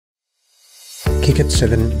KiCad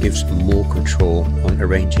 7 gives more control on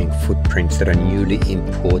arranging footprints that are newly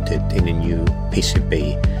imported in a new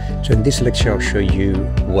PCB. So in this lecture, I'll show you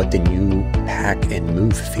what the new pack and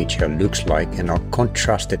move feature looks like, and I'll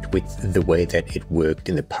contrast it with the way that it worked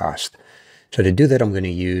in the past. So to do that, I'm going to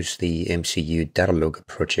use the MCU Datalogger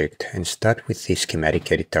project and start with the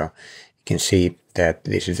schematic editor. You can see that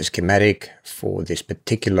this is the schematic for this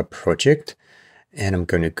particular project. And I'm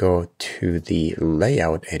going to go to the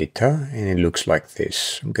layout editor, and it looks like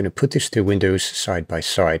this. I'm going to put these two windows side by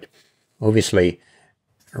side. Obviously,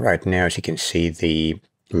 right now, as you can see, the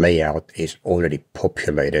layout is already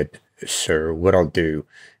populated. So what I'll do,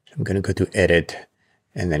 I'm going to go to Edit,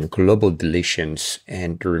 and then Global Deletions,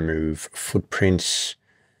 and remove Footprints,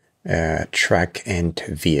 Track, and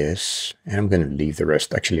Vias. And I'm going to leave the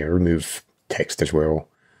rest. Actually, I'll remove text as well.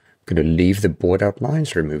 I'm going to leave the board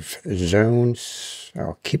outlines, remove zones,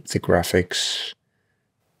 I'll keep the graphics,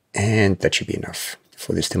 and that should be enough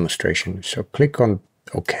for this demonstration. So click on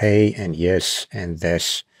OK and yes, and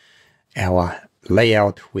there's our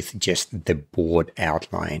layout with just the board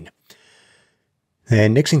outline. The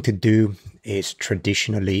next thing to do is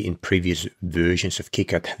traditionally in previous versions of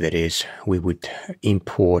KiCad, that is, we would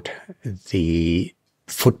import the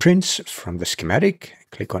footprints from the schematic,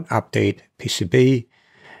 click on Update PCB,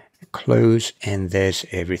 close, and there's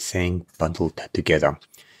everything bundled together.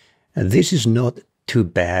 And this is not too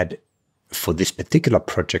bad for this particular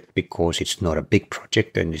project because it's not a big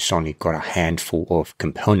project and it's only got a handful of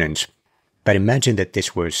components. But imagine that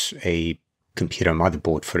this was a computer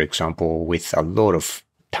motherboard, for example, with a lot of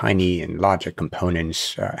tiny and larger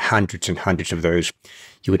components, hundreds and hundreds of those.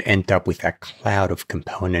 You would end up with a cloud of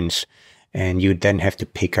components, and you'd then have to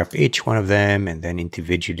pick up each one of them and then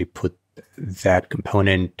individually put that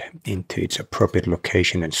component into its appropriate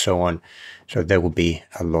location and so on. So there will be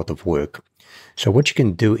a lot of work. So what you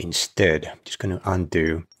can do instead, I'm just going to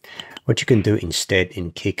undo, what you can do instead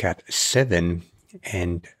in KiCad 7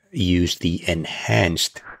 and use the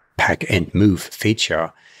enhanced pack and move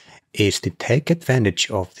feature is to take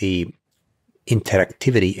advantage of the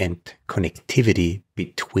interactivity and connectivity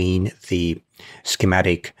between the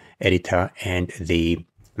schematic editor and the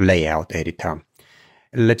layout editor.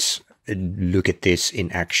 Let's look at this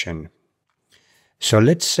in action. So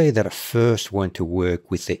let's say that I first want to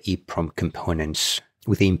work with the EEPROM components.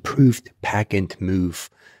 With the improved pack and move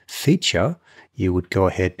feature, you would go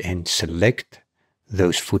ahead and select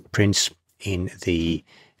those footprints in the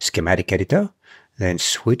schematic editor, then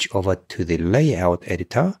switch over to the layout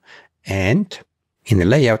editor, and in the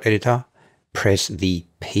layout editor, press the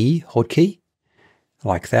P hotkey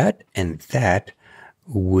like that, and that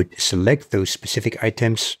would select those specific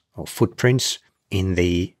items or footprints in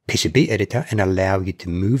the PCB editor and allow you to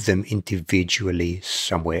move them individually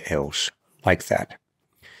somewhere else, like that.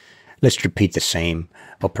 Let's repeat the same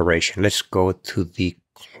operation. Let's go to the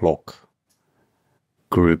clock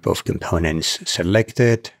group of components. Select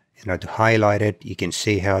it, to highlight it. You can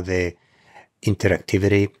see how the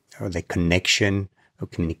interactivity or the connection or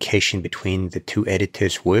communication between the two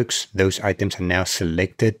editors works. Those items are now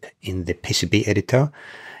selected in the PCB editor,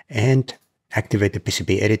 and activate the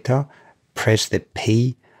PCB editor, press the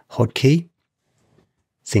P hotkey,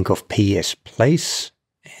 think of P as place,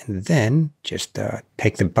 and then just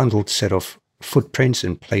take the bundled set of footprints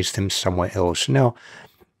and place them somewhere else. Now,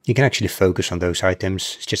 you can actually focus on those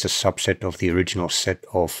items. It's just a subset of the original set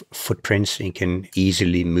of footprints. You can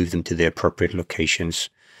easily move them to the appropriate locations.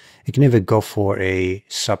 You can never go for a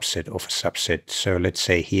subset of a subset. So let's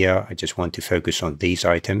say here, I just want to focus on these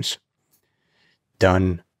items.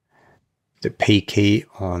 Done. The P key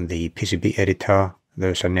on the PCB editor,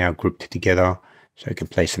 those are now grouped together, so I can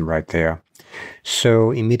place them right there. So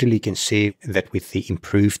immediately you can see that with the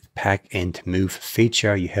improved pack and move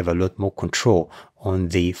feature, you have a lot more control on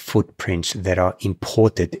the footprints that are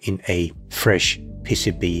imported in a fresh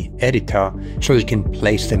PCB editor, so you can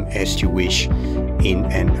place them as you wish in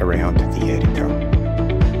and around the editor.